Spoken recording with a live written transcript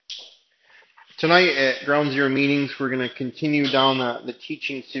Tonight at Ground Zero Meetings, we're going to continue down the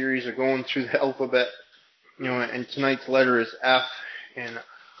teaching series of going through the alphabet. And tonight's letter is F, and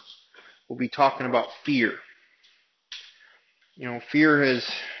we'll be talking about fear. Fear has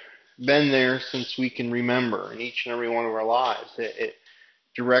been there since we can remember in each and every one of our lives. It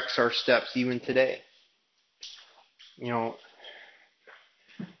directs our steps even today. That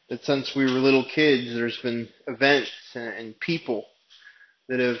since we were little kids, there's been events and people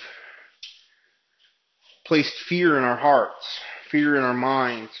that have placed fear in our hearts, fear in our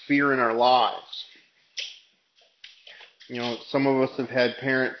minds, fear in our lives. Some of us have had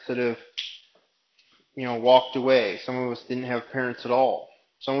parents that have, walked away. Some of us didn't have parents at all.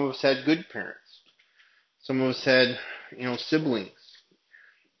 Some of us had good parents. Some of us had, siblings,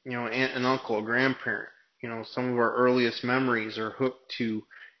 aunt and uncle, a grandparent. Some of our earliest memories are hooked to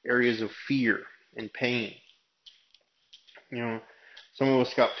areas of fear and pain. Some of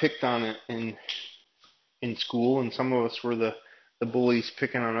us got picked on in school, and some of us were the bullies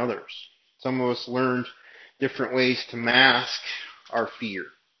picking on others. Some of us learned different ways to mask our fear.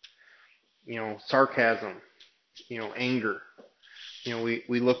 Sarcasm, anger.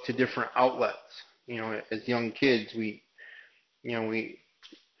 We look to different outlets. As young kids, we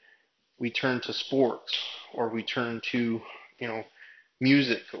turn to sports, or we turn to,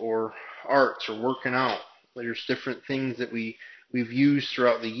 music or arts or working out. There's different things that we've used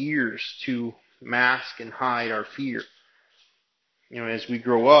throughout the years to mask and hide our fear. As we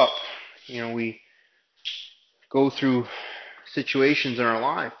grow up, we go through situations in our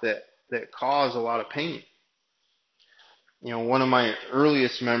life that cause a lot of pain. One of my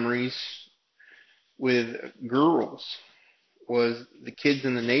earliest memories with girls was the kids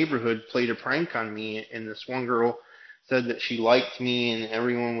in the neighborhood played a prank on me, and this one girl said that she liked me, and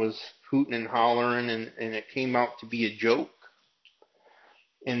everyone was hooting and hollering, and it came out to be a joke.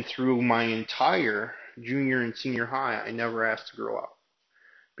 And through my entire junior and senior high, I never asked a girl out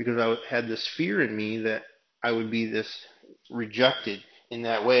because I had this fear in me that I would be this rejected in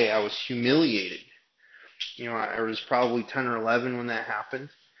that way. I was humiliated. I was probably 10 or 11 when that happened,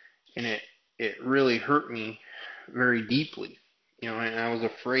 and it really hurt me very deeply. And I was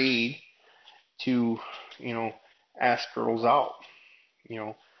afraid to, ask girls out.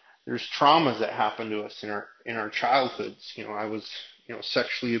 There's traumas that happen to us in our childhoods. I was,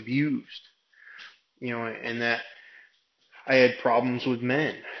 sexually abused. And that I had problems with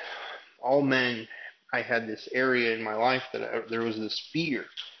men. All men, I had this area in my life that there was this fear.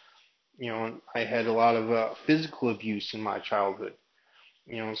 And I had a lot of physical abuse in my childhood.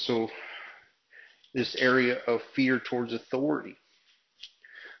 So this area of fear towards authority.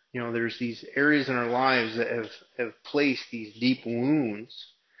 There's these areas in our lives that have placed these deep wounds.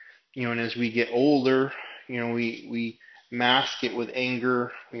 And as we get older, we mask it with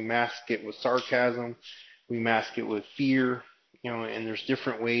anger, we mask it with sarcasm, we mask it with fear, and there's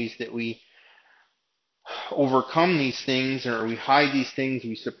different ways that we overcome these things, or we hide these things,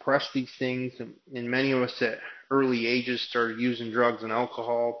 we suppress these things. And many of us at early ages started using drugs and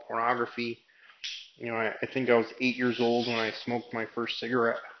alcohol, pornography. I think I was 8 years old when I smoked my first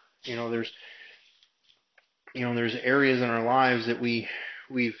cigarette. There's areas in our lives that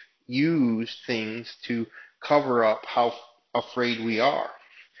we've used things to cover up how afraid we are.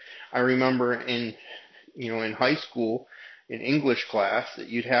 I remember in high school, in English class, that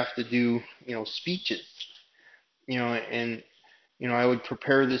you'd have to do, speeches, and, I would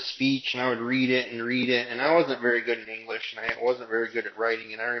prepare this speech and I would read it, and I wasn't very good in English, and I wasn't very good at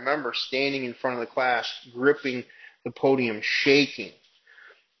writing. And I remember standing in front of the class, gripping the podium, shaking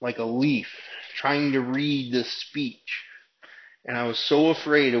like a leaf, trying to read this speech. And I was so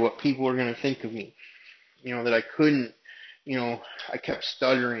afraid of what people were going to think of me, that I couldn't, I kept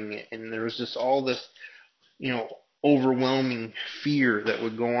stuttering it. And there was just all this, overwhelming fear that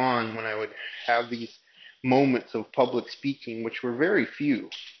would go on when I would have these moments of public speaking, which were very few.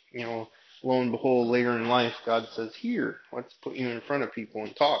 Lo and behold, later in life, God says, here, let's put you in front of people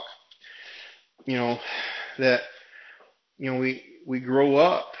and talk. That, we grow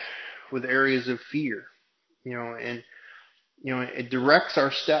up with areas of fear, and, it directs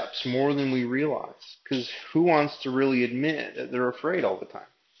our steps more than we realize, because who wants to really admit that they're afraid all the time?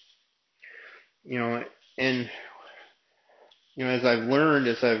 And, as I've learned,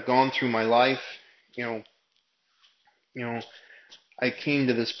 as I've gone through my life, I came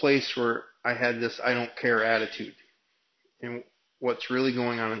to this place where I had this I don't care attitude. And what's really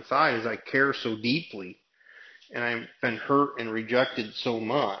going on inside is I care so deeply, and I've been hurt and rejected so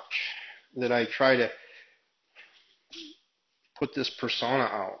much that I try to put this persona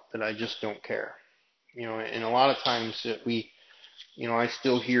out that I just don't care. And a lot of times that we I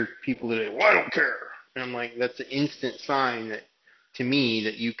still hear people today, well, I don't care. And I'm like, that's an instant sign that, to me,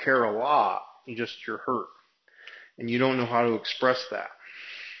 that you care a lot. You're hurt. And you don't know how to express that.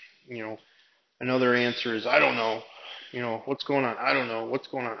 You know, Another answer is, I don't know. What's going on? I don't know. What's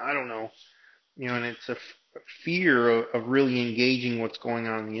going on? I don't know. And it's a fear of really engaging what's going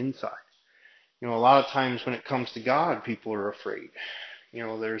on the inside. A lot of times when it comes to God, people are afraid.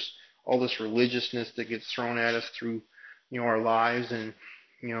 There's all this religiousness that gets thrown at us through, our lives. And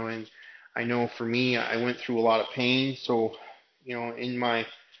I know for me, I went through a lot of pain. So, in my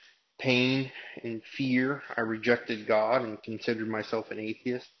pain and fear, I rejected God and considered myself an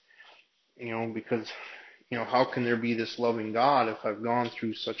atheist, because, how can there be this loving God if I've gone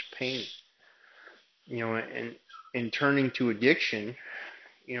through such pain? And in turning to addiction,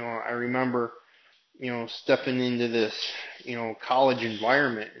 I remember, stepping into this, college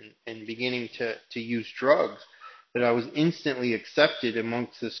environment and beginning to use drugs, that I was instantly accepted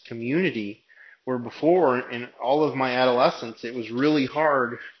amongst this community where before, in all of my adolescence, it was really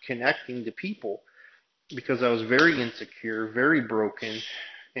hard connecting to people because I was very insecure, very broken,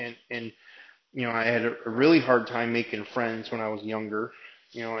 and I had a really hard time making friends when I was younger,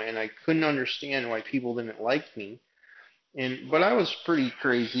 and I couldn't understand why people didn't like me. But I was pretty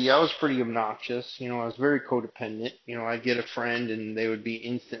crazy. I was pretty obnoxious. I was very codependent. I'd get a friend and they would be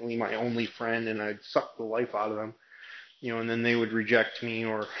instantly my only friend, and I'd suck the life out of them. And then they would reject me,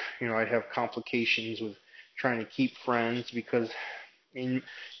 or I'd have complications with trying to keep friends because in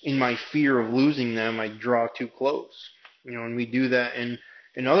my fear of losing them, I'd draw too close. And we do that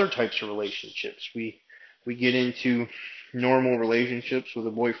in other types of relationships. We get into normal relationships with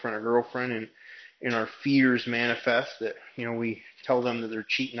a boyfriend or girlfriend, and our fears manifest that, we tell them that they're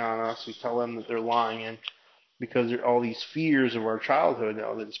cheating on us, we tell them that they're lying, because there are all these fears of our childhood,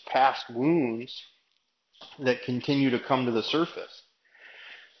 these past wounds that continue to come to the surface.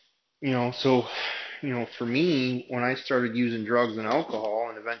 So, for me, when I started using drugs and alcohol,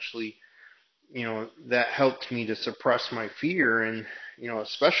 and eventually, that helped me to suppress my fear, and,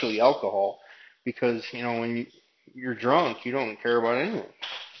 especially alcohol, because, when you're drunk, you don't care about anything,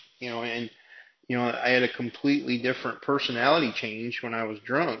 and, I had a completely different personality change when I was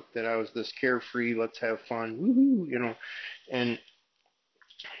drunk, that I was this carefree, let's have fun, woohoo, and,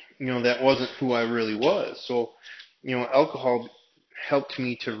 that wasn't who I really was. So, alcohol helped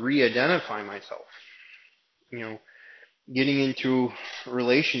me to re-identify myself, you know, getting into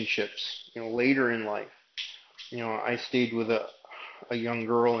relationships, later in life. I stayed with a young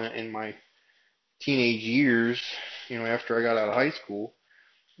girl in my teenage years, after I got out of high school.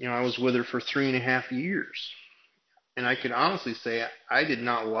 I was with her for 3.5 years. And I can honestly say I did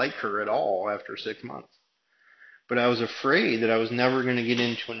not like her at all after 6 months. But I was afraid that I was never going to get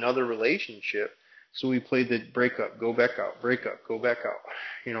into another relationship. So we played the break up, go back out, break up, go back out.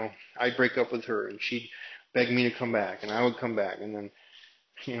 I'd break up with her and she'd beg me to come back and I would come back. And then,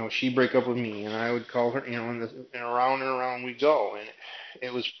 she'd break up with me and I would call her, and around we go. And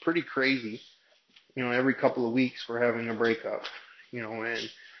it was pretty crazy. Every couple of weeks we're having a breakup,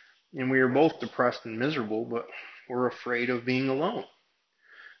 and we were both depressed and miserable, but we're afraid of being alone.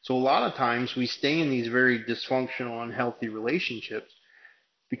 So a lot of times we stay in these very dysfunctional, unhealthy relationships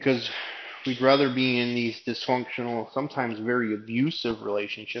because we'd rather be in these dysfunctional, sometimes very abusive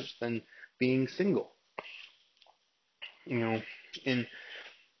relationships than being single. And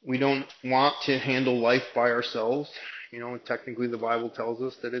we don't want to handle life by ourselves. Technically the Bible tells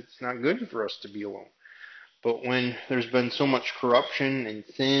us that it's not good for us to be alone. But when there's been so much corruption and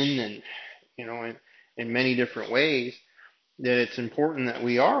sin and, in many different ways, that it's important that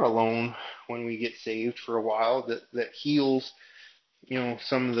we are alone when we get saved for a while, that heals,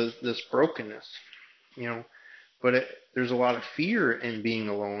 some of this brokenness, you know. But there's a lot of fear in being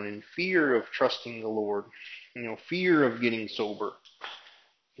alone, and fear of trusting the Lord, fear of getting sober.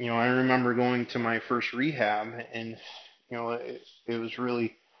 I remember going to my first rehab, and it was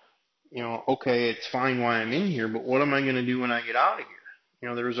really, okay, it's fine why I'm in here, but what am I going to do when I get out of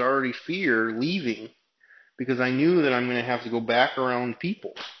here? There was already fear leaving because I knew that I'm going to have to go back around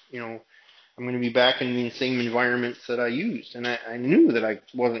people. I'm going to be back in the same environments that I used, and I knew that I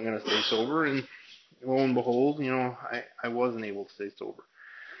wasn't going to stay sober, and lo and behold, I wasn't able to stay sober.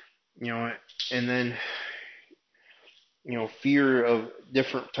 And then, fear of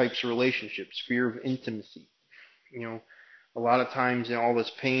different types of relationships, fear of intimacy. A lot of times in all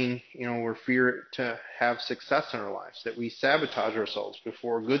this pain, we're fear to have success in our lives, that we sabotage ourselves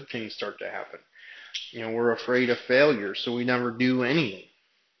before good things start to happen. We're afraid of failure, so we never do anything.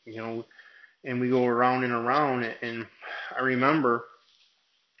 And we go around and around. And I remember,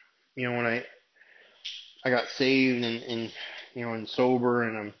 when I got saved, and and sober,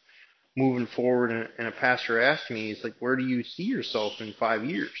 and I'm moving forward, and a pastor asked me, he's like, where do you see yourself in 5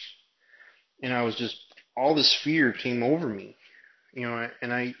 years? And I was just, all this fear came over me,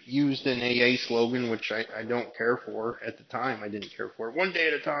 and I used an AA slogan, which I don't care for. At the time, I didn't care for it. One day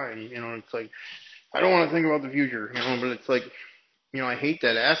at a time, it's like, I don't want to think about the future, but it's like, I hate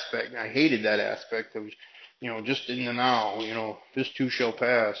that aspect. I hated that aspect of, just in the now, this too shall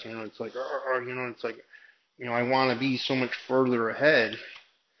pass, it's like, it's like, I want to be so much further ahead.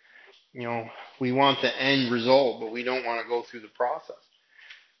 We want the end result, but we don't want to go through the process.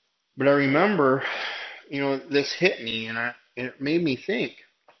 But I remember, this hit me, and it made me think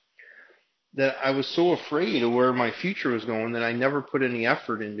that I was so afraid of where my future was going that I never put any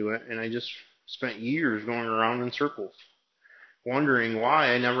effort into it, and I just spent years going around in circles, wondering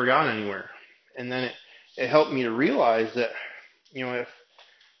why I never got anywhere. And then it helped me to realize that,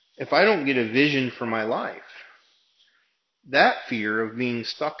 if I don't get a vision for my life, that fear of being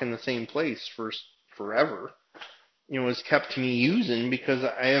stuck in the same place for forever, has kept me using, because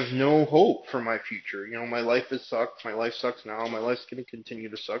I have no hope for my future. My life has sucked. My life sucks now. My life's going to continue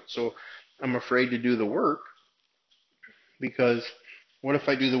to suck. So I'm afraid to do the work, because what if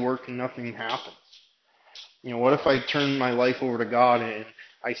I do the work and nothing happens? What if I turn my life over to God and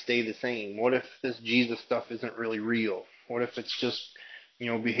I stay the same? What if this Jesus stuff isn't really real? What if it's just,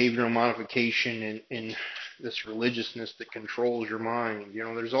 behavioral modification and this religiousness that controls your mind?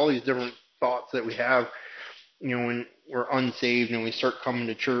 There's all these different thoughts that we have, when we're unsaved and we start coming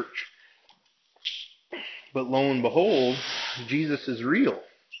to church. But lo and behold, Jesus is real.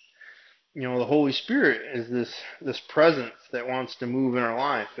 The Holy Spirit is this presence that wants to move in our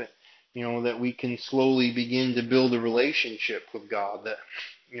life. That we can slowly begin to build a relationship with God, that,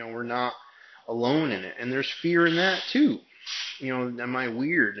 we're not alone in it. And there's fear in that too. Am I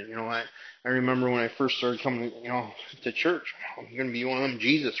weird? I remember when I first started coming, to church, I'm going to be one of them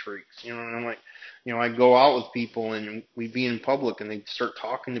Jesus freaks, and I'm like, I'd go out with people and we'd be in public and they'd start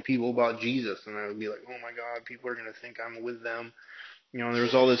talking to people about Jesus, and I would be like, oh my God, people are going to think I'm with them.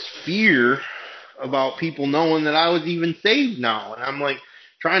 There's all this fear about people knowing that I was even saved now, and I'm like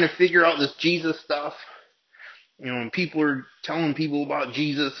trying to figure out this Jesus stuff, and people are telling people about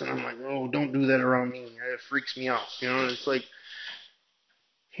Jesus, and I'm like, oh, don't do that around me. It freaks me out. It's like,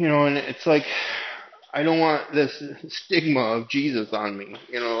 and it's like, I don't want this stigma of Jesus on me.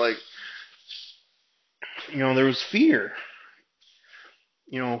 There was fear.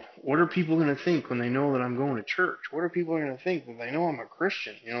 What are people going to think when they know that I'm going to church? What are people going to think when they know I'm a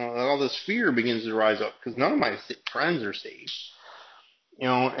Christian? All this fear begins to rise up, because none of my friends are saved.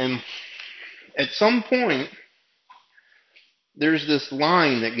 And at some point, there's this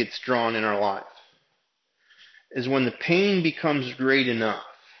line that gets drawn in our life, is when the pain becomes great enough,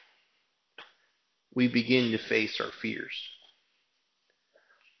 we begin to face our fears.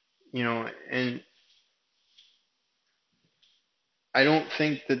 And I don't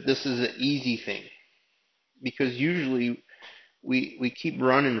think that this is an easy thing, because usually we keep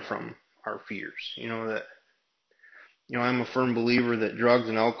running from our fears. I'm a firm believer that drugs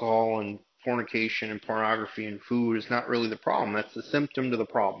and alcohol and fornication and pornography and food is not really the problem. That's the symptom to the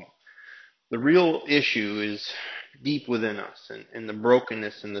problem. The real issue is deep within us, and the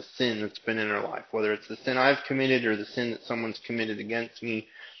brokenness and the sin that's been in our life, whether it's the sin I've committed or the sin that someone's committed against me,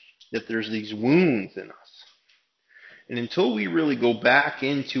 that there's these wounds in us. And until we really go back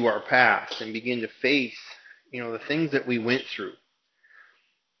into our past and begin to face, the things that we went through,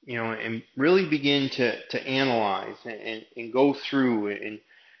 and really begin to analyze and go through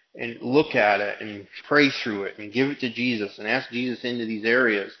and look at it and pray through it and give it to Jesus and ask Jesus into these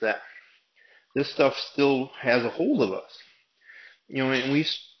areas, that this stuff still has a hold of us. And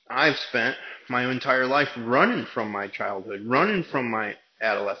I've spent my entire life running from my childhood, running from my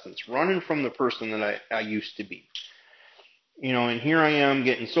adolescence, running from the person that I used to be. And here I am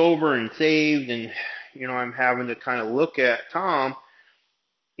getting sober and saved, and, I'm having to kind of look at Tom,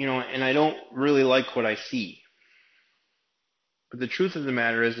 and I don't really like what I see. But the truth of the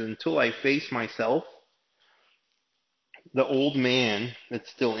matter is, until I face myself, the old man that's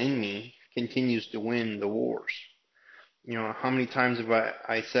still in me continues to win the wars. How many times have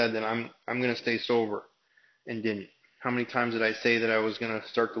I said that I'm going to stay sober and didn't? How many times did I say that I was going to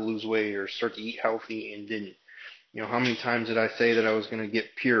start to lose weight or start to eat healthy and didn't? How many times did I say that I was going to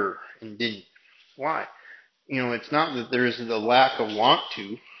get pure and didn't? Why? It's not that there's the lack of want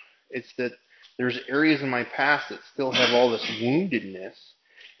to. It's that there's areas in my past that still have all this woundedness,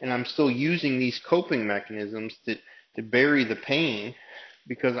 and I'm still using these coping mechanisms to bury the pain,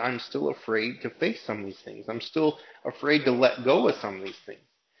 because I'm still afraid to face some of these things. I'm still afraid to let go of some of these things.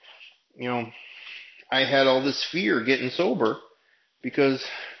 I had all this fear getting sober because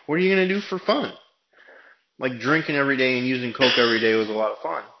what are you going to do for fun? Like drinking every day and using Coke every day was a lot of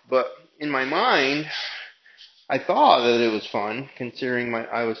fun. But in my mind, I thought that it was fun considering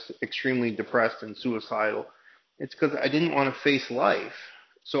I was extremely depressed and suicidal. It's because I didn't want to face life.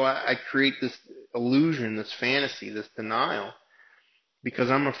 So I create this illusion, this fantasy, this denial because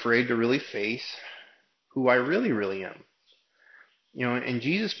I'm afraid to really face who I really, really am. And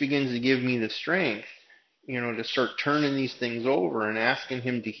Jesus begins to give me the strength, to start turning these things over and asking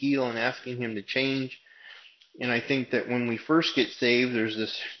him to heal and asking him to change. And I think that when we first get saved, there's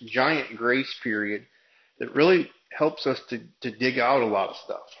this giant grace period that really helps us to dig out a lot of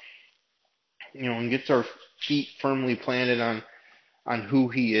stuff, and gets our feet firmly planted on who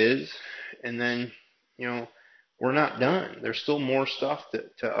he is. And then, we're not done. There's still more stuff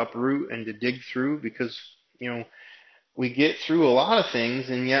to uproot and to dig through because, we get through a lot of things,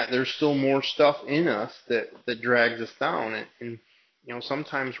 and yet there's still more stuff in us that drags us down. And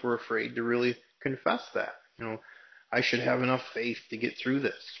sometimes we're afraid to really confess that. I should have enough faith to get through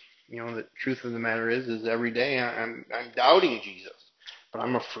this. The truth of the matter is every day I'm doubting Jesus, but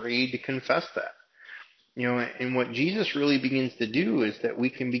I'm afraid to confess that. And what Jesus really begins to do is that we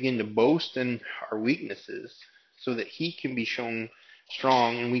can begin to boast in our weaknesses so that he can be shown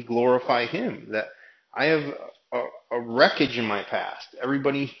strong and we glorify him. That I have a wreckage in my past.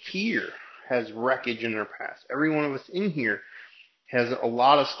 Everybody here has wreckage in their past. Every one of us in here has a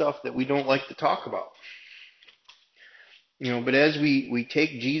lot of stuff that we don't like to talk about. But as we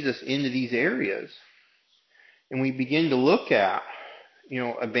take Jesus into these areas and we begin to look at,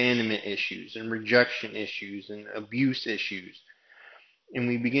 abandonment issues and rejection issues and abuse issues, and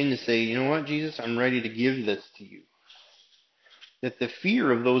we begin to say, you know what, Jesus, I'm ready to give this to you. That the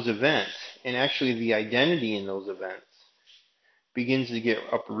fear of those events and actually the identity in those events begins to get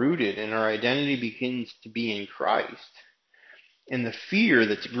uprooted and our identity begins to be in Christ. And the fear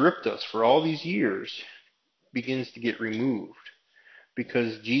that's gripped us for all these years begins to get removed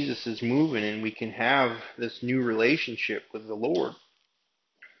because Jesus is moving and we can have this new relationship with the Lord.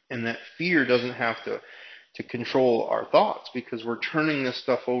 And that fear doesn't have to control our thoughts because we're turning this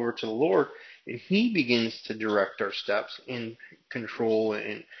stuff over to the Lord and he begins to direct our steps and control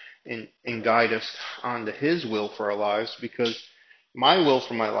and guide us onto his will for our lives, because my will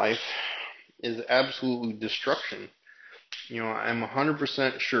for my life is absolutely destruction. I'm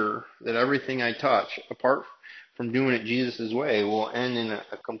 100% sure that everything I touch, apart from doing it Jesus' way, will end in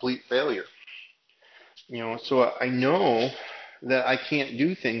a complete failure. So I know that I can't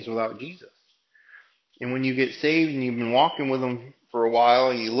do things without Jesus. And when you get saved and you've been walking with him for a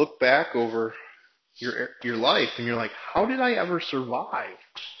while, and you look back over your life and you're like, how did I ever survive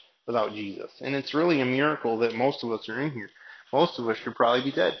without Jesus? And it's really a miracle that most of us are in here. Most of us should probably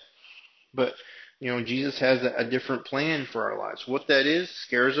be dead. But, Jesus has a different plan for our lives. What that is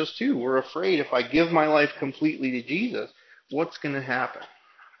scares us too. We're afraid if I give my life completely to Jesus, what's going to happen?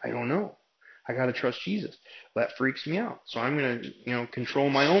 I don't know. I got to trust Jesus. That freaks me out. So I'm going to, control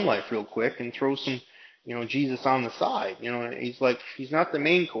my own life real quick and throw some, Jesus on the side. He's not the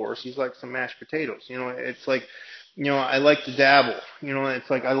main course. He's like some mashed potatoes. It's like, I like to dabble. It's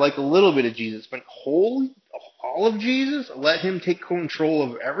like I like a little bit of Jesus, but all of Jesus, let him take control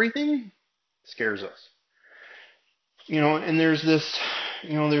of everything, scares us. And there's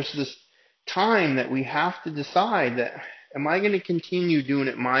this time that we have to decide that, am I going to continue doing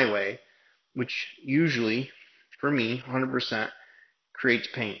it my way, which usually, for me, 100% creates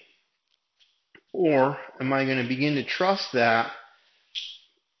pain? Or am I going to begin to trust that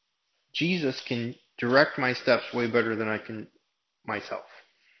Jesus can direct my steps way better than I can myself?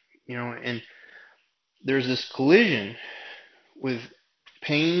 And there's this collision with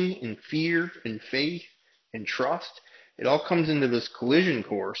pain and fear and faith and trust. It all comes into this collision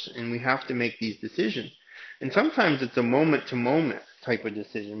course, and we have to make these decisions. And sometimes it's a moment-to-moment type of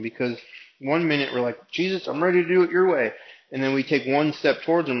decision, because one minute we're like, Jesus, I'm ready to do it your way. And then we take one step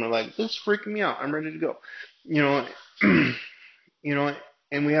towards him, and we're like, this is freaking me out. I'm ready to go.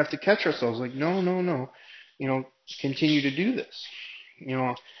 And we have to catch ourselves like, no. Continue to do this.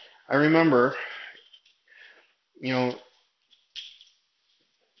 I remember, the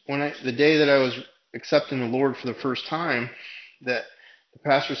day that I was accepting the Lord for the first time, that the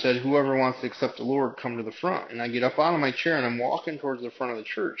pastor said, whoever wants to accept the Lord, come to the front. And I get up out of my chair and I'm walking towards the front of the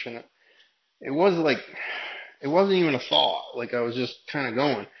church, and it wasn't even a thought. Like, I was just kind of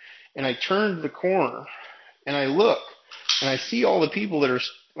going. And I turned the corner and I look and I see all the people that are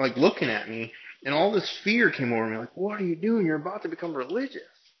like looking at me, and all this fear came over me. Like, what are you doing? You're about to become religious.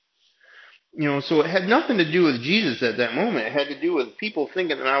 So it had nothing to do with Jesus at that moment. It had to do with people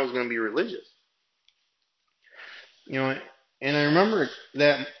thinking that I was going to be religious. You know, and I remember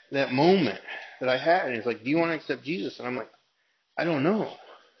that moment that I had, and it's like, do you want to accept Jesus? And I'm like, I don't know.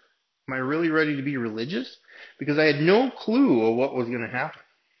 Am I really ready to be religious? Because I had no clue of what was going to happen.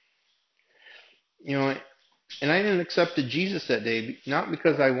 You know, and I didn't accept Jesus that day, not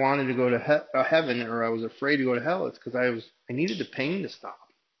because I wanted to go to heaven or I was afraid to go to hell. It's because I needed the pain to stop.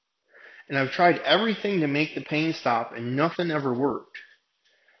 And I've tried everything to make the pain stop, and nothing ever worked.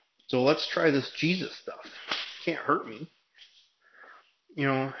 So let's try this Jesus stuff. It can't hurt me. You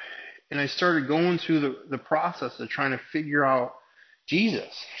know, and I started going through the process of trying to figure out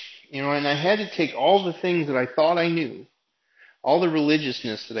Jesus. You know, and I had to take all the things that I thought I knew, all the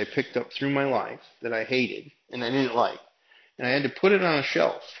religiousness that I picked up through my life that I hated and I didn't like, and I had to put it on a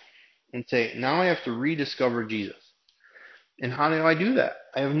shelf and say, now I have to rediscover Jesus. And how do I do that?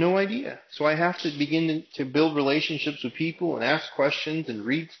 I have no idea. So I have to begin to build relationships with people and ask questions and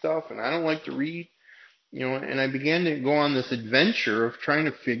read stuff, and I don't like to read. You know, and I began to go on this adventure of trying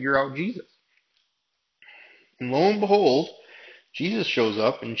to figure out Jesus. And lo and behold, Jesus shows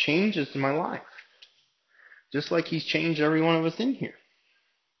up and changes my life. Just like he's changed every one of us in here.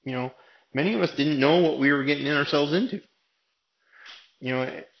 You know, many of us didn't know what we were getting ourselves into. You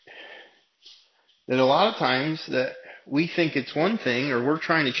know, that a lot of times that we think it's one thing, or we're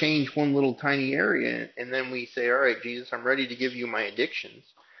trying to change one little tiny area, and then we say, all right, Jesus, I'm ready to give you my addictions.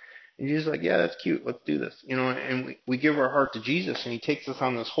 And Jesus is like, yeah, that's cute. Let's do this. You know, and we give our heart to Jesus, and he takes us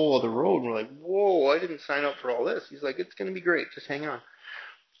on this whole other road, and we're like, whoa, I didn't sign up for all this. He's like, it's going to be great. Just hang on.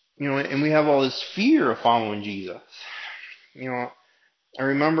 You know, and we have all this fear of following Jesus. You know, I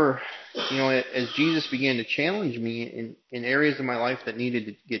remember, you know, as Jesus began to challenge me in areas of my life that needed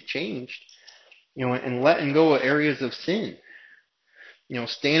to get changed, you know, and letting go of areas of sin, you know,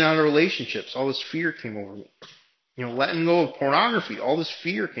 staying out of relationships, all this fear came over me. You know, letting go of pornography, all this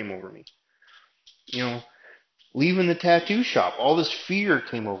fear came over me. You know, leaving the tattoo shop, all this fear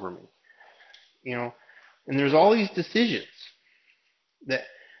came over me. You know, and there's all these decisions that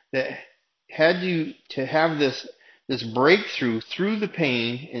that had to have this breakthrough through the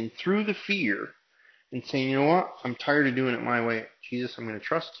pain and through the fear and saying, you know what, I'm tired of doing it my way. Jesus, I'm going to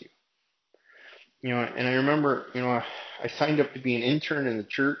trust you. You know, and I remember, you know, I signed up to be an intern in the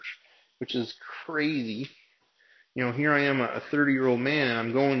church, which is crazy. You know, here I am, a 30-year-old man, and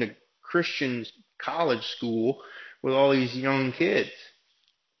I'm going to Christian college school with all these young kids.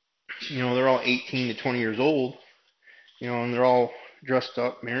 You know, they're all 18 to 20 years old. You know, and they're all dressed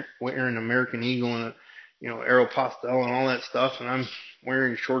up, wearing American Eagle and you know, Aeropostale and all that stuff, and I'm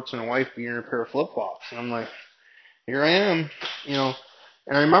wearing shorts and a wife beater and a pair of flip-flops, and I'm like, here I am, you know.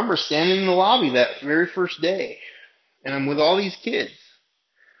 And I remember standing in the lobby that very first day, and I'm with all these kids,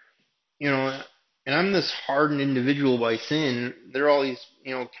 you know, and I'm this hardened individual by sin. They're all these,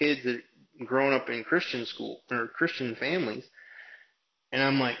 you know, kids that grown up in Christian school or Christian families, and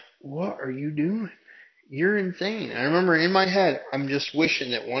I'm like, what are you doing? You're insane. I remember in my head, I'm just wishing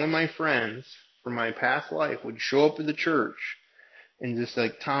that one of my friends from my past life would show up at the church and just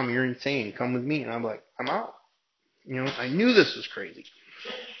like, Tom, you're insane. Come with me. And I'm like, I'm out. You know, I knew this was crazy.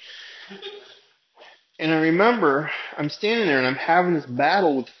 And I remember I'm standing there and I'm having this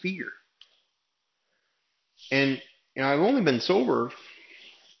battle with fear. And, you know, I've only been sober,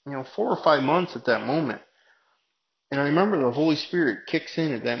 you know, 4 or 5 months at that moment. And I remember the Holy Spirit kicks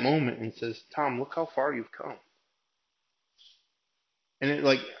in at that moment and says, Tom, look how far you've come. And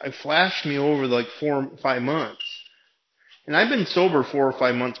it flashed me over like 4 or 5 months. And I've been sober 4 or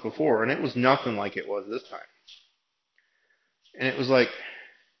 5 months before, and it was nothing like it was this time. And it was like,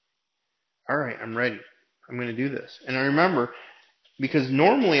 all right, I'm ready. I'm going to do this. And I remember, because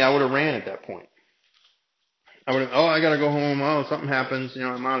normally I would have ran at that point. I would have, oh, I got to go home. Oh, something happens. You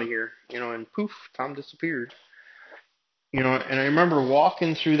know, I'm out of here. You know, and poof, Tom disappeared. You know, and I remember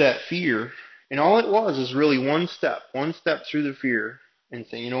walking through that fear, and all it was is really one step through the fear, and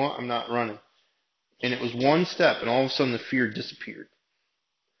saying, you know what, I'm not running. And it was one step, and all of a sudden the fear disappeared.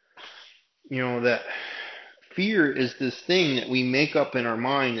 You know, that fear is this thing that we make up in our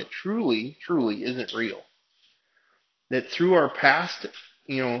mind that truly, truly isn't real. That through our past,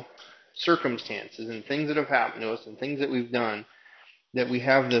 you know, circumstances and things that have happened to us and things that we've done, that we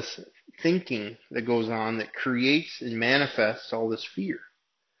have this thinking that goes on that creates and manifests all this fear.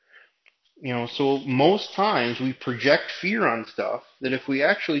 You know, so most times we project fear on stuff that if we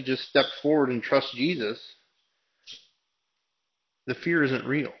actually just step forward and trust Jesus, the fear isn't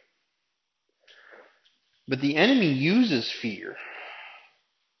real. But the enemy uses fear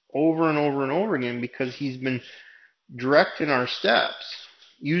over and over and over again because he's been directing our steps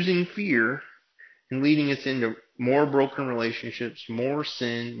using fear and leading us into more broken relationships, more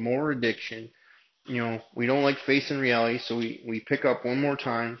sin, more addiction, we don't like facing reality, so we pick up one more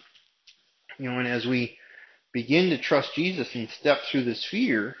time, and as we begin to trust Jesus and step through this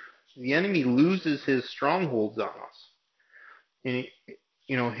fear, the enemy loses his strongholds on us. And,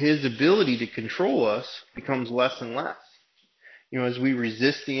 his ability to control us becomes less and less. As we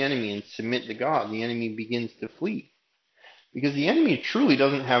resist the enemy and submit to God, the enemy begins to flee. Because the enemy truly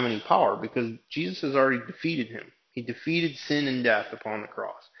doesn't have any power, because Jesus has already defeated him. He defeated sin and death upon the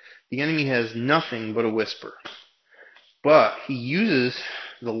cross. The enemy has nothing but a whisper. But he uses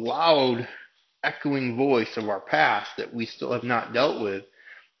the loud, echoing voice of our past that we still have not dealt with,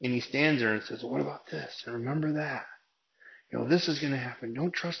 and he stands there and says, what about this? And remember that. This is going to happen.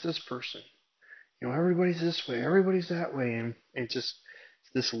 Don't trust this person. Everybody's this way, everybody's that way, and it's just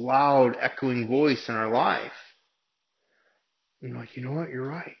this loud, echoing voice in our life. And we're like, you know what? You're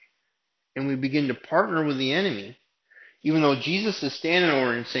right. And we begin to partner with the enemy, even though Jesus is standing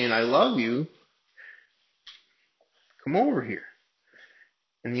over and saying, I love you. Come over here.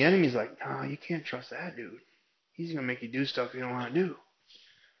 And the enemy's like, no, you can't trust that dude. He's going to make you do stuff you don't want to do.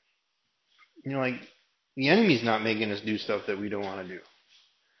 The enemy's not making us do stuff that we don't want to do.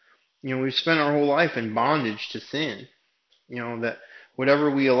 We've spent our whole life in bondage to sin. That whatever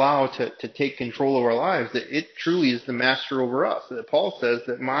we allow to take control of our lives, that it truly is the master over us. That Paul says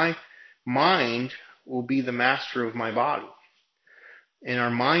that my mind will be the master of my body. And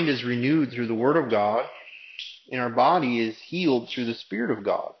our mind is renewed through the Word of God, and our body is healed through the Spirit of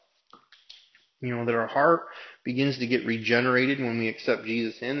God. That our heart begins to get regenerated when we accept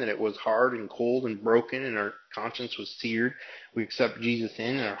Jesus in, that it was hard and cold and broken and our conscience was seared. We accept Jesus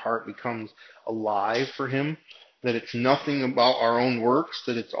in and our heart becomes alive for Him, that it's nothing about our own works,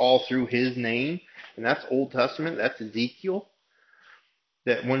 that it's all through His name. And that's Old Testament, that's Ezekiel.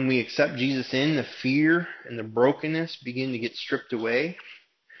 That when we accept Jesus in, the fear and the brokenness begin to get stripped away.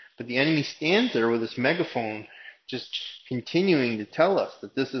 But the enemy stands there with this megaphone just continuing to tell us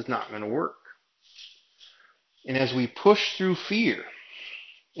that this is not going to work. And as we push through fear,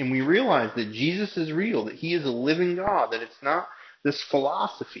 and we realize that Jesus is real, that He is a living God, that it's not this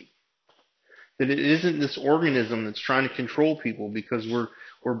philosophy, that it isn't this organism that's trying to control people because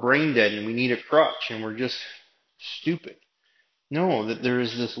we're brain dead and we need a crutch and we're just stupid. No, that there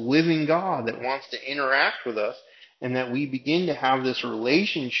is this living God that wants to interact with us, and that we begin to have this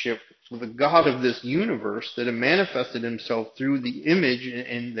relationship with the God of this universe that had manifested Himself through the image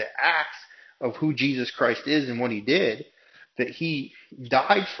and the acts of who Jesus Christ is and what He did, that He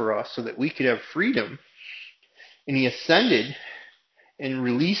died for us so that we could have freedom, and He ascended and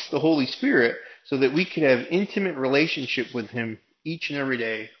released the Holy Spirit so that we could have intimate relationship with Him each and every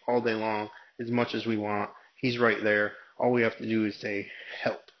day, all day long, as much as we want. He's right there. All we have to do is say,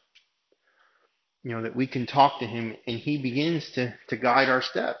 help. That we can talk to Him, and He begins to guide our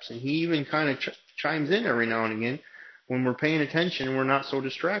steps. And He even kind of chimes in every now and again when we're paying attention and we're not so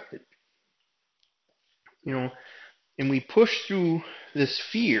distracted. And we push through this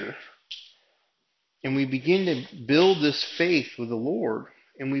fear, and we begin to build this faith with the Lord,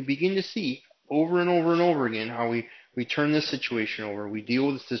 and we begin to see over and over and over again how we turn this situation over, we deal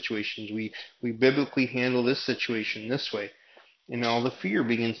with the situations, we biblically handle this situation this way, and all the fear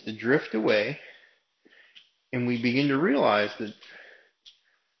begins to drift away, and we begin to realize that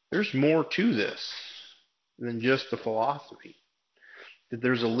there's more to this than just the philosophy, that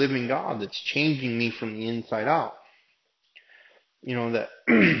there's a living God that's changing me from the inside out. That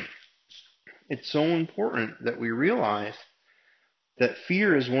it's so important that we realize that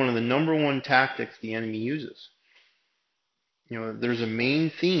fear is one of the number one tactics the enemy uses. There's a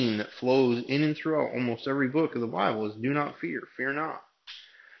main theme that flows in and throughout almost every book of the Bible is do not fear, fear not.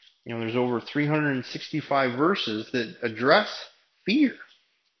 There's over 365 verses that address fear,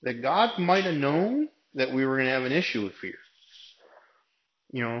 that God might have known that we were going to have an issue with fear.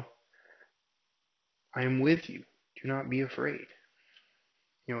 I am with you. Do not be afraid.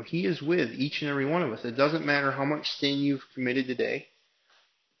 He is with each and every one of us. It doesn't matter how much sin you've committed today.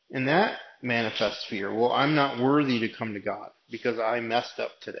 And that manifests fear. Well, I'm not worthy to come to God because I messed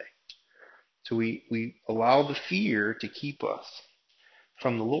up today. So we allow the fear to keep us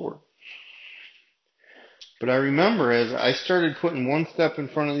from the Lord. But I remember as I started putting one step in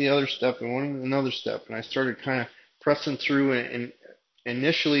front of the other step and another step, and I started kind of pressing through, and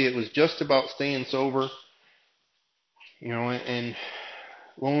initially it was just about staying sober, and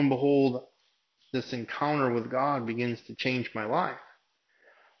lo and behold, this encounter with God begins to change my life.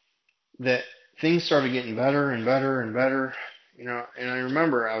 That things started getting better and better and better, and I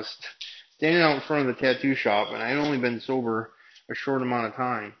remember I was standing out in front of the tattoo shop, and I had only been sober a short amount of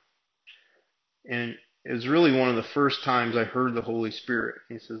time. And It was really one of the first times I heard the Holy Spirit.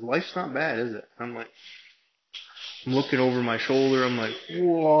 He says, "Life's not bad, is it?" I'm like, I'm looking over my shoulder. I'm like,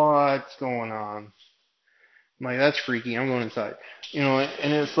 what's going on? I'm like, that's freaky. I'm going inside.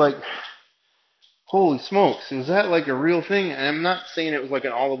 And it's like, holy smokes, is that like a real thing? And I'm not saying it was like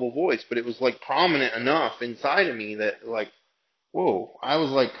an audible voice, but it was like prominent enough inside of me that like, whoa, I was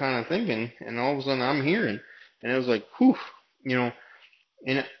like kind of thinking, and all of a sudden I'm hearing, and it was like, whew, you know,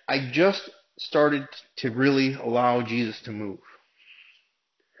 and I just started to really allow Jesus to move,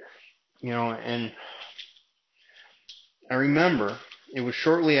 and I remember it was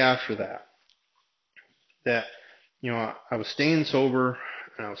shortly after that, I was staying sober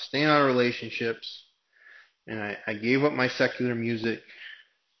and I was staying out of relationships and I gave up my secular music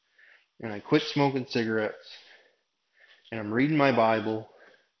and I quit smoking cigarettes and I'm reading my Bible.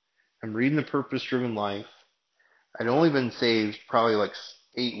 I'm reading The Purpose Driven Life. I'd only been saved probably like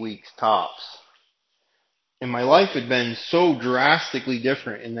 8 weeks tops. And my life had been so drastically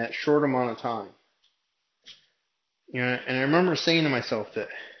different in that short amount of time. And I remember saying to myself that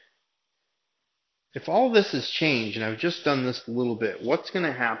if all this has changed and I've just done this a little bit, what's going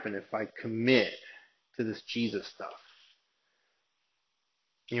to happen if I commit to this Jesus stuff?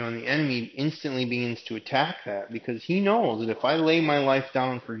 And the enemy instantly begins to attack that because he knows that if I lay my life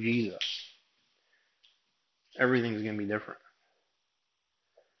down for Jesus, everything's going to be different.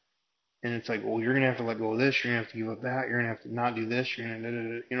 And it's like, well, you're going to have to let go of this. You're going to have to give up that. You're going to have to not do this. You're going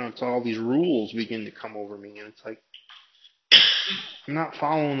to, it's all these rules begin to come over me. And it's like, I'm not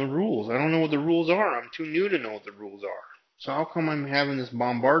following the rules. I don't know what the rules are. I'm too new to know what the rules are. So how come I'm having this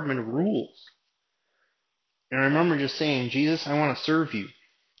bombardment of rules? And I remember just saying, Jesus, I want to serve you.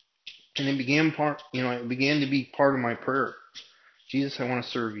 And it began it began to be part of my prayer. Jesus, I want to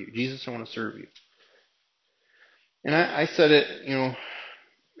serve you. Jesus, I want to serve you. And I said it,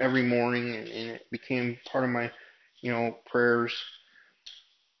 every morning, and it became part of my, prayers.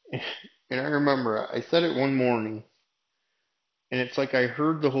 And I remember I said it one morning, and it's like I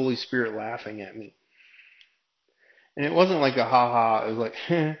heard the Holy Spirit laughing at me. And it wasn't like a ha-ha. It was like,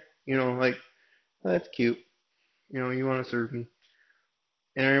 like, oh, that's cute. You want to serve me.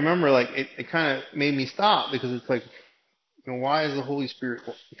 And I remember, like, it kind of made me stop because it's like, why is the Holy Spirit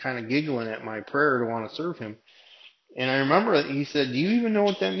kind of giggling at my prayer to want to serve him? And I remember he said, do you even know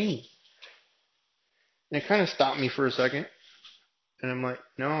what that means? And it kind of stopped me for a second. And I'm like,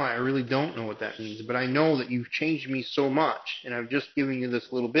 no, I really don't know what that means. But I know that you've changed me so much. And I've just given you this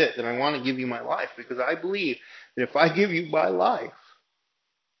little bit that I want to give you my life. Because I believe that if I give you my life,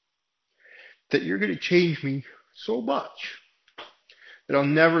 that you're going to change me so much that I'll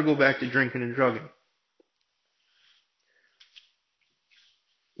never go back to drinking and drugging.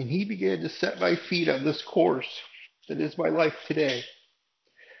 And he began to set my feet on this course that is my life today.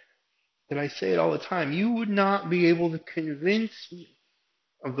 And I say it all the time. You would not be able to convince me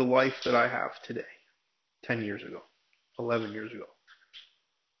of the life that I have today, 10 years ago, 11 years ago.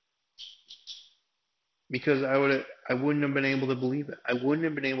 Because I wouldn't have been able to believe it. I wouldn't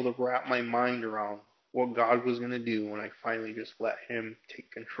have been able to wrap my mind around what God was going to do when I finally just let him take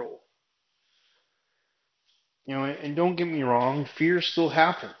control. And don't get me wrong, fear still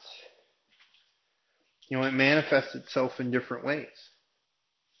happens. It manifests itself in different ways.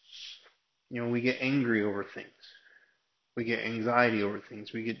 We get angry over things. We get anxiety over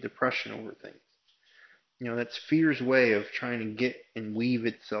things. We get depression over things. That's fear's way of trying to get and weave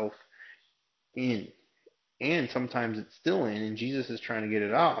itself in. And sometimes it's still in, and Jesus is trying to get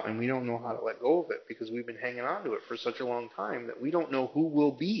it out, and we don't know how to let go of it because we've been hanging on to it for such a long time that we don't know who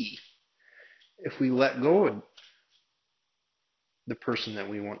we'll be if we let go of the person that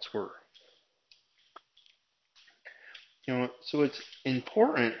we once were. So it's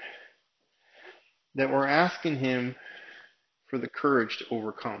important that we're asking him for the courage to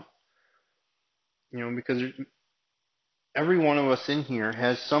overcome. Because every one of us in here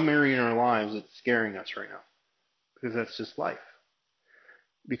has some area in our lives that's scaring us right now. Because that's just life.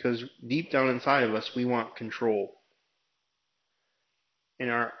 Because deep down inside of us, we want control. And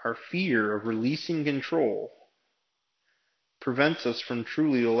our fear of releasing control prevents us from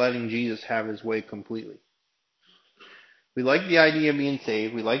truly letting Jesus have his way completely. We like the idea of being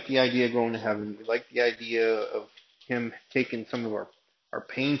saved. We like the idea of going to heaven. We like the idea of him taking some of our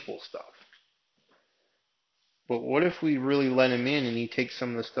painful stuff. But what if we really let him in and he takes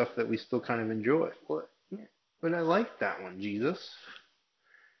some of the stuff that we still kind of enjoy? What? Yeah, but I like that one, Jesus.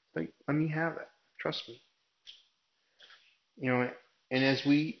 Like, let me have it. Trust me. And as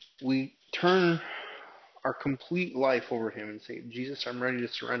we turn our complete life over him and say, Jesus, I'm ready to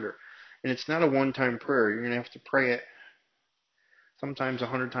surrender. And it's not a one-time prayer. You're going to have to pray it sometimes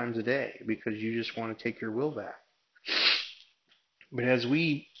 100 times a day, because you just want to take your will back. But as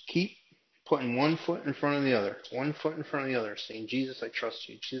we keep putting one foot in front of the other, one foot in front of the other, saying, Jesus, I trust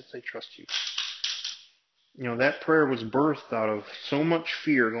you. Jesus, I trust you. That prayer was birthed out of so much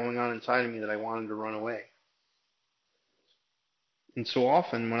fear going on inside of me that I wanted to run away. And so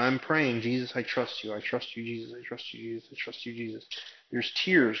often when I'm praying, Jesus, I trust you. I trust you, Jesus. I trust you, Jesus. I trust you, Jesus. There's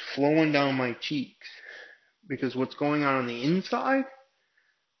tears flowing down my cheeks, because what's going on the inside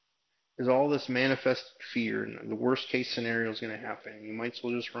is all this manifest fear, and the worst case scenario is going to happen. You might as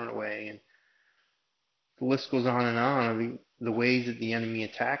well just run away. And the list goes on of the ways that the enemy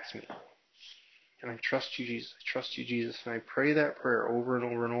attacks me. And I trust you, Jesus. I trust you, Jesus. And I pray that prayer over and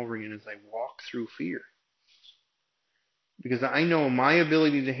over and over again as I walk through fear. Because I know my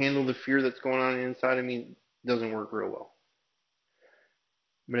ability to handle the fear that's going on inside of me doesn't work real well.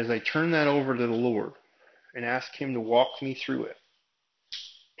 But as I turn that over to the Lord and ask Him to walk me through it,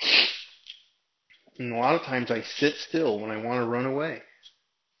 and a lot of times I sit still when I want to run away,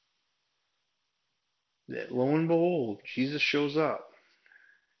 that lo and behold, Jesus shows up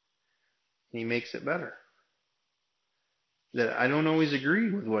and He makes it better. That I don't always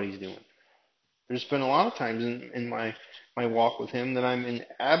agree with what He's doing. There's been a lot of times in my walk with Him that I'm in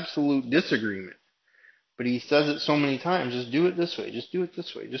absolute disagreement. But He says it so many times, just do it this way, just do it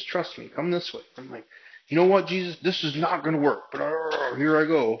this way, just trust me, come this way. I'm like, you know what, Jesus, this is not going to work, but here I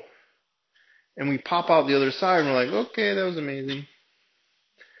go. And we pop out the other side and we're like, okay, that was amazing.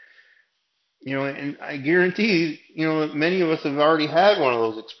 And I guarantee, many of us have already had one of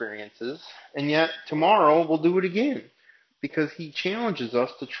those experiences, and yet tomorrow we'll do it again. Because He challenges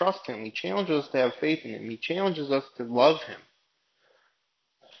us to trust Him. He challenges us to have faith in Him. He challenges us to love Him.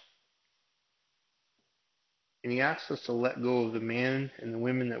 And He asks us to let go of the man and the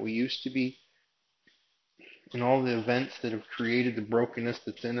women that we used to be, and all the events that have created the brokenness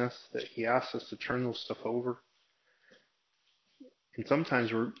that's in us, that He asks us to turn those stuff over. And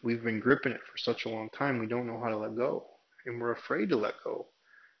sometimes we've been gripping it for such a long time, we don't know how to let go. And we're afraid to let go,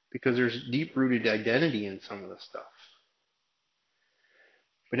 because there's deep-rooted identity in some of this stuff.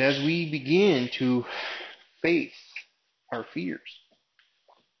 But as we begin to face our fears,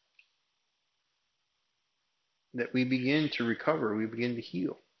 that we begin to recover, we begin to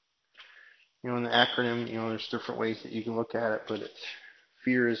heal. In the acronym, there's different ways that you can look at it, but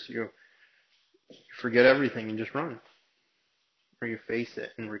fear is, you forget everything and just run. Or you face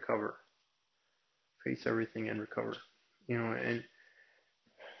it and recover. Face everything and recover. And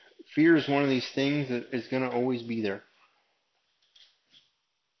fear is one of these things that is going to always be there.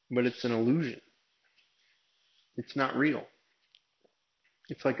 But it's an illusion. It's not real.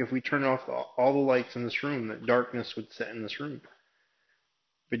 It's like if we turn off all the lights in this room, that darkness would set in this room.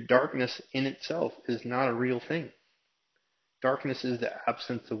 But darkness in itself is not a real thing. Darkness is the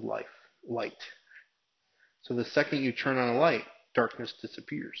absence of light. So the second you turn on a light, darkness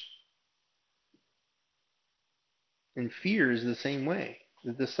disappears. And fear is the same way.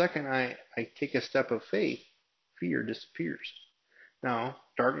 That the second I take a step of faith, fear disappears. Now,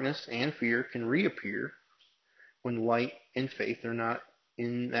 darkness and fear can reappear when light and faith are not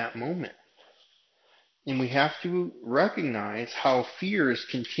in that moment. And we have to recognize how fear is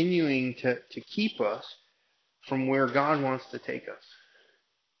continuing to keep us from where God wants to take us.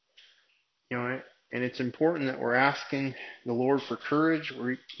 And it's important that we're asking the Lord for courage.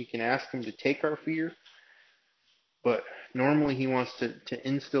 We can ask Him to take our fear, but normally He wants to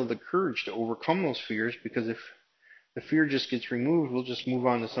instill the courage to overcome those fears, because if the fear just gets removed, we'll just move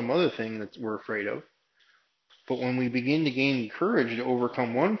on to some other thing that we're afraid of. But when we begin to gain courage to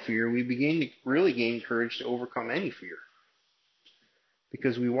overcome one fear, we begin to really gain courage to overcome any fear.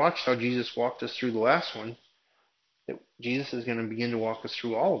 Because we watched how Jesus walked us through the last one, that Jesus is going to begin to walk us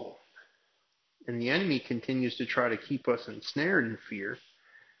through all of them. And the enemy continues to try to keep us ensnared in fear,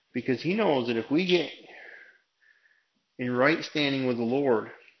 because he knows that if we get in right standing with the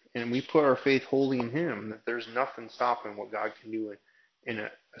Lord and we put our faith wholly in Him, that there's nothing stopping what God can do in a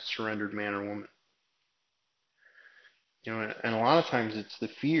surrendered man or woman. And a lot of times it's the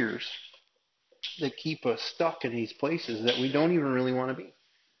fears that keep us stuck in these places that we don't even really want to be.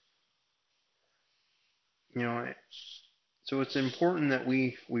 So it's important that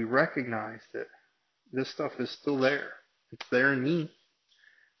we recognize that this stuff is still there. It's there in me.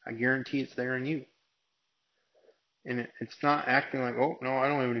 I guarantee it's there in you. And it's not acting like, oh, no, I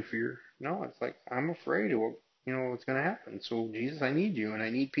don't have any fear. No, it's like, I'm afraid of what's going to happen. So, Jesus, I need you, and I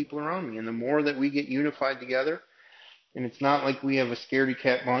need people around me. And the more that we get unified together, and it's not like we have a scaredy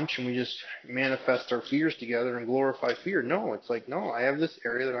cat bunch and we just manifest our fears together and glorify fear. No, it's like, no, I have this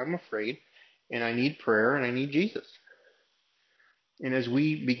area that I'm afraid, and I need prayer, and I need Jesus. And as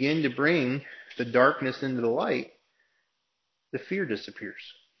we begin to bring the darkness into the light, the fear disappears.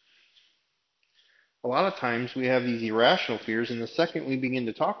 A lot of times we have these irrational fears, and the second we begin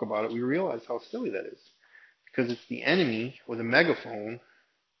to talk about it, we realize how silly that is. Because it's the enemy with a megaphone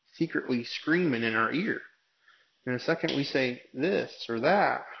secretly screaming in our ear. And the second we say this or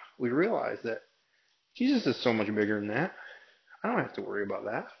that, we realize that Jesus is so much bigger than that. I don't have to worry about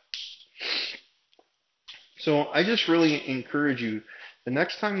that. So I just really encourage you, the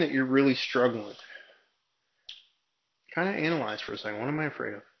next time that you're really struggling, kind of analyze for a second. What am I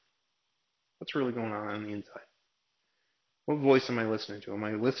afraid of? What's really going on the inside? What voice am I listening to? Am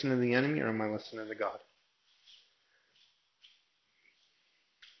I listening to the enemy or am I listening to God?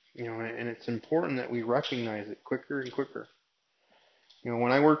 And it's important that we recognize it quicker and quicker.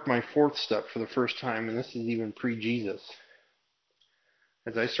 When I worked my fourth step for the first time, and this is even pre-Jesus,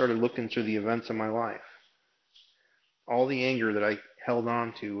 as I started looking through the events of my life, all the anger that I held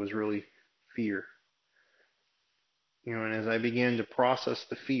on to was really fear. And as I began to process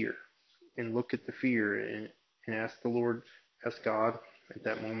the fear and look at the fear and ask the Lord, ask God at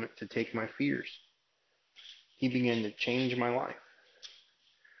that moment to take my fears, He began to change my life.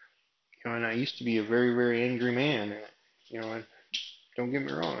 And I used to be a very, very angry man. And don't get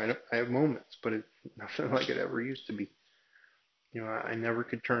me wrong, I have moments, but it's nothing like it ever used to be. I never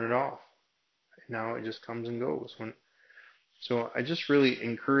could turn it off. Now it just comes and goes. So I just really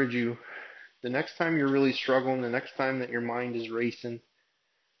encourage you, the next time you're really struggling, the next time that your mind is racing,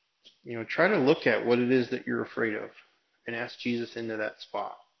 try to look at what it is that you're afraid of and ask Jesus into that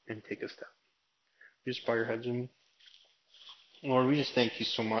spot and take a step. Just bow your heads with me. Lord, we just thank you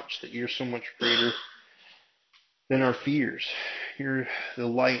so much that you're so much greater than our fears. You're the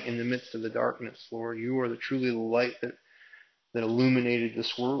light in the midst of the darkness, Lord. You are truly the light that illuminated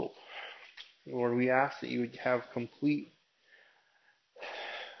this world. Lord, we ask that you would have complete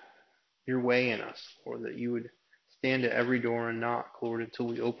your way in us, Lord, that you would stand at every door and knock, Lord, until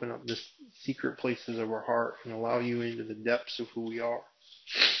we open up the secret places of our heart and allow you into the depths of who we are.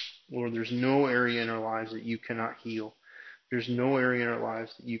 Lord, there's no area in our lives that you cannot heal. There's no area in our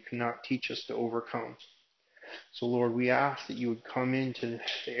lives that you cannot teach us to overcome. So, Lord, we ask that you would come into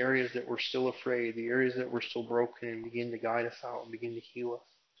the areas that we're still afraid, the areas that we're still broken, and begin to guide us out and begin to heal us.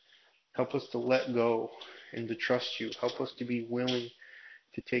 Help us to let go and to trust you. Help us to be willing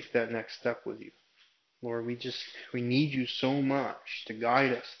to take that next step with you. Lord, we need you so much to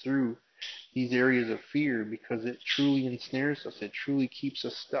guide us through these areas of fear because it truly ensnares us. It truly keeps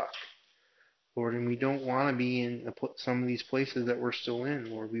us stuck. Lord, and we don't want to be in some of these places that we're still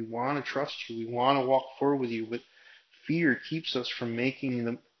in, Lord. We want to trust you. We want to walk forward with you, but fear keeps us from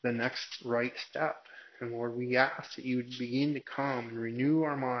making the next right step. And Lord, we ask that you would begin to come and renew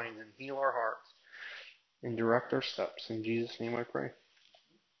our minds and heal our hearts and direct our steps. In Jesus' name I pray.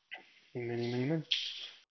 Amen, amen, amen.